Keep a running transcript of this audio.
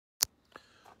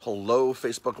Hello,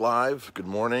 Facebook Live. Good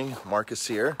morning. Marcus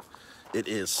here. It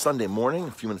is Sunday morning,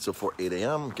 a few minutes before 8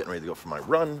 a.m. Getting ready to go for my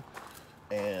run.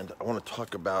 And I want to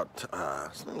talk about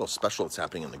something a little special that's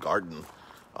happening in the garden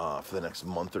for the next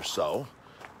month or so.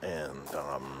 And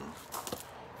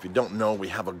if you don't know, we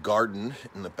have a garden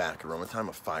in the back of Romatime,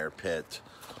 a fire pit,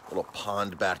 a little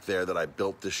pond back there that I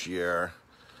built this year.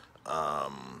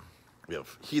 We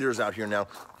have heaters out here now.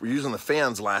 We're using the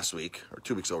fans last week, or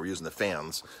 2 weeks ago, we're using the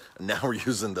fans. And now we're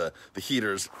using the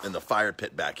heaters in the fire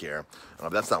pit back here.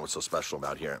 That's not what's so special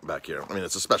about back here. I mean,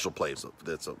 it's a special place.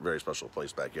 It's a very special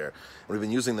place back here. And we've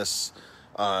been using this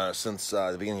since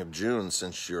the beginning of June,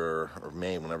 or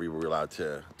May, whenever we were allowed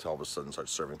to all of a sudden start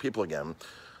serving people again.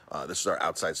 This is our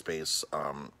outside space.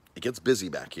 It gets busy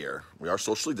back here. We are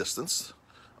socially distanced.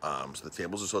 So the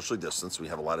tables are socially distanced. We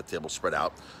have a lot of tables spread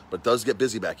out, but it does get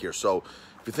busy back here. So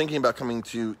if you're thinking about coming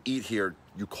to eat here,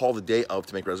 you call the day of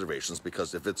to make reservations,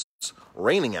 because if it's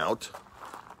raining out,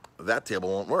 that table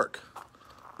won't work.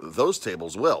 Those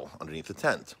tables will underneath the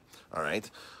tent. All right.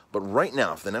 But right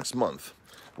now, for the next month,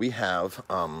 we have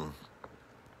a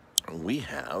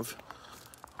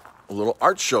little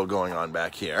art show going on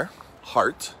back here.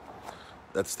 Heart.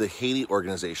 That's the Haiti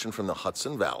organization from the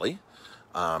Hudson Valley.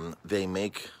 They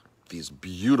make these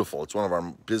beautiful, it's one of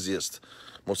our busiest,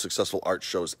 most successful art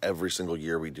shows every single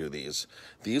year we do these.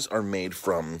 These are made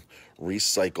from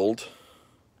recycled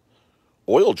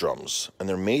oil drums, and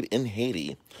they're made in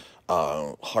Haiti.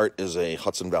 Heart is a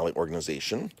Hudson Valley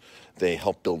organization. They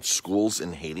help build schools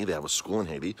in Haiti. They have a school in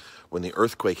Haiti. When the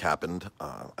earthquake happened,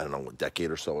 I don't know, a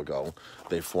decade or so ago,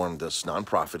 they formed this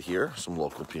nonprofit here, some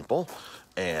local people,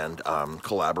 and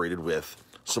collaborated with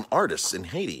some artists in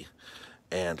Haiti.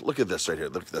 And look at this right here.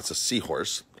 Look, that's a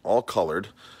seahorse, all colored,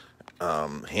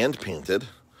 hand painted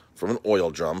from an oil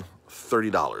drum,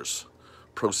 $30.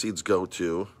 Proceeds go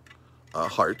to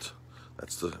Heart.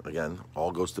 That's again,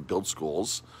 all goes to build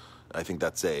schools. I think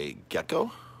that's a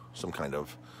gecko, some kind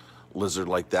of lizard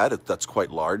like that. That's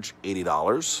quite large,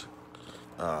 $80.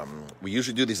 We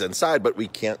usually do these inside, but we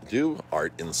can't do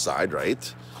art inside,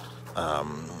 right?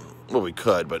 Well, we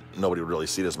could, but nobody would really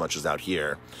see it as much as out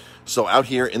here. So out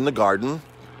here in the garden,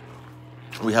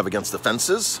 we have against the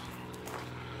fences.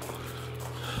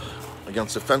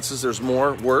 Against the fences, there's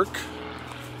more work.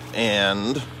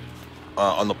 And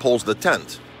on the poles of the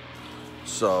tent.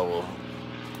 So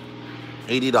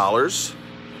 $80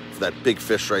 for that big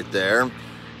fish right there.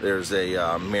 There's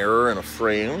a mirror and a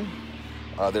frame.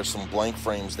 There's some blank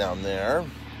frames down there.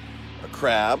 A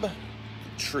crab, a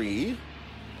tree.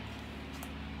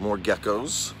 More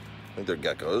geckos. I think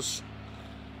they're geckos.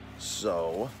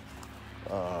 So,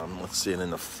 let's see, and in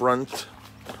the front,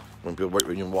 when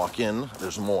you walk in,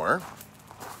 there's more.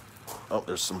 Oh,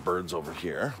 there's some birds over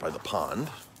here by the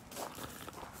pond.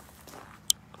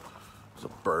 There's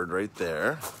a bird right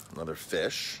there, another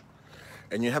fish.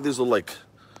 And you have these little, like,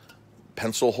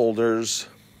 pencil holders.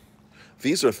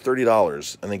 These are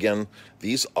 $30. And again,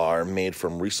 these are made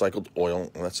from recycled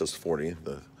oil. And that says 40.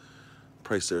 The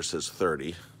price there says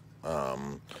 30.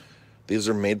 These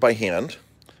are made by hand.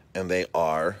 And they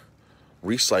are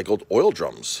recycled oil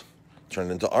drums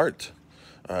turned into art.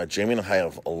 Jamie and I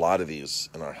have a lot of these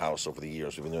in our house over the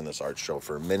years. We've been doing this art show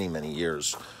for many, many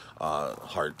years.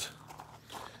 Heart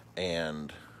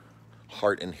and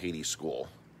Haiti School,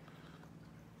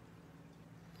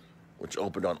 which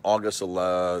opened on August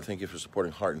 11th. Thank you for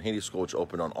supporting Heart and Haiti School, which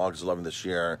opened on August 11th this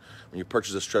year. When you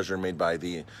purchase this treasure made by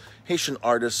the Haitian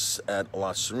artists at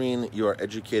La Serene, you are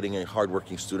educating a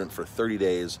hardworking student for 30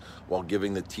 days while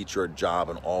giving the teacher a job,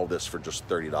 and all this for just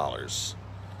 $30.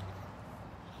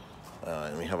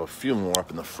 And we have a few more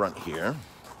up in the front here.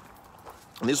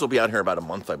 And these will be out here about a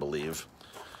month, I believe.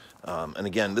 And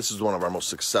again, this is one of our most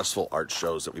successful art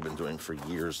shows that we've been doing for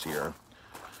years here.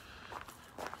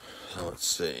 So let's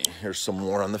see, here's some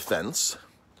more on the fence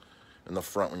in the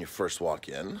front when you first walk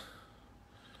in.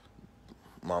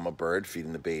 Mama bird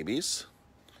feeding the babies,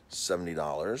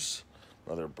 $70.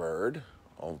 Another bird,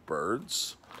 all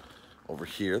birds. Over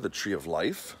here, the tree of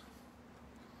life.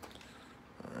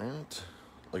 All right,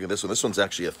 look at this one. This one's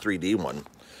actually a 3D one.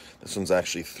 This one's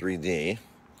actually 3D. If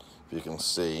you can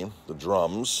see the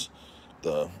drums,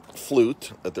 the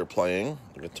flute that they're playing,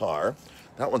 the guitar.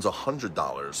 That one's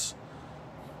 $100.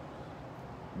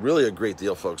 Really a great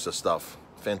deal, folks, this stuff.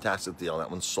 Fantastic deal.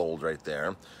 That one's sold right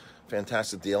there.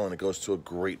 Fantastic deal, and it goes to a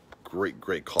great, great,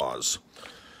 great cause.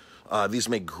 These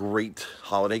make great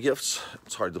holiday gifts.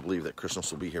 It's hard to believe that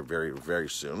Christmas will be here very, very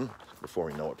soon, before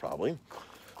we know it, probably.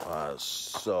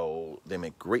 So they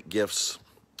make great gifts,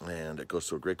 and it goes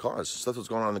to a great cause. So that's what's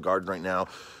going on in the garden right now.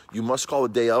 You must call the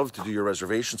day of to do your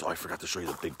reservations. Oh, I forgot to show you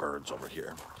the big birds over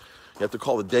here. You have to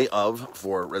call the day of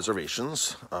for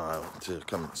reservations to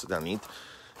come sit down and eat.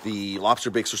 The lobster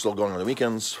bakes are still going on the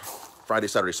weekends, Friday,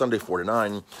 Saturday, Sunday, 4 to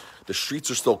 9. The streets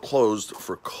are still closed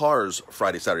for cars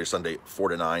Friday, Saturday, Sunday, 4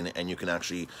 to 9, and you can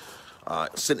actually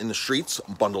sit in the streets,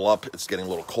 bundle up. It's getting a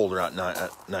little colder at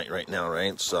night right now,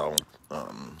 right? So I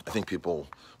think people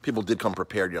did come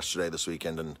prepared yesterday, this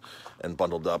weekend, and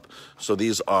bundled up. So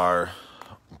these are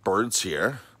birds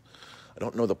here. I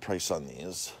don't know the price on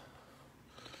these.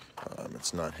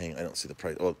 It's not hanging. I don't see the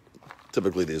price. Well,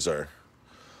 typically these are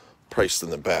priced in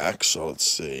the back. So let's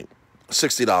see.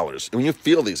 $60. And when you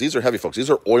feel these are heavy, folks. These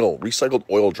are recycled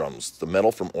oil drums. The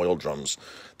metal from oil drums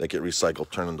that get recycled,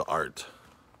 turned into art.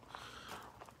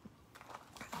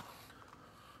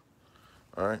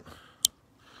 All right.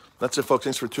 That's it, folks.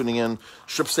 Thanks for tuning in.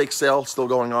 Strip steak sale still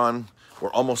going on.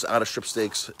 We're almost out of strip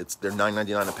steaks. They're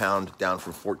 $9.99 a pound, down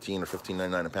from $14 or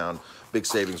 $15.99 a pound. Big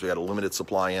savings. We had a limited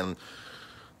supply in.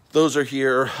 Those are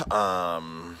here.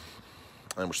 And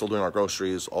we're still doing our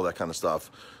groceries, all that kind of stuff.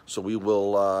 So we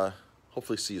will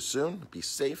hopefully see you soon. Be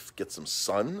safe. Get some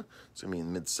sun. It's going to be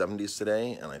in mid-70s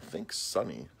today, and I think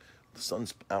sunny. The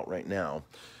sun's out right now.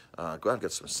 Go out and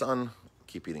get some sun.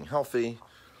 Keep eating healthy.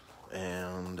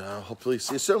 And hopefully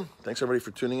see you soon. Thanks, everybody,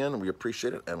 for tuning in. We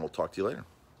appreciate it, and we'll talk to you later.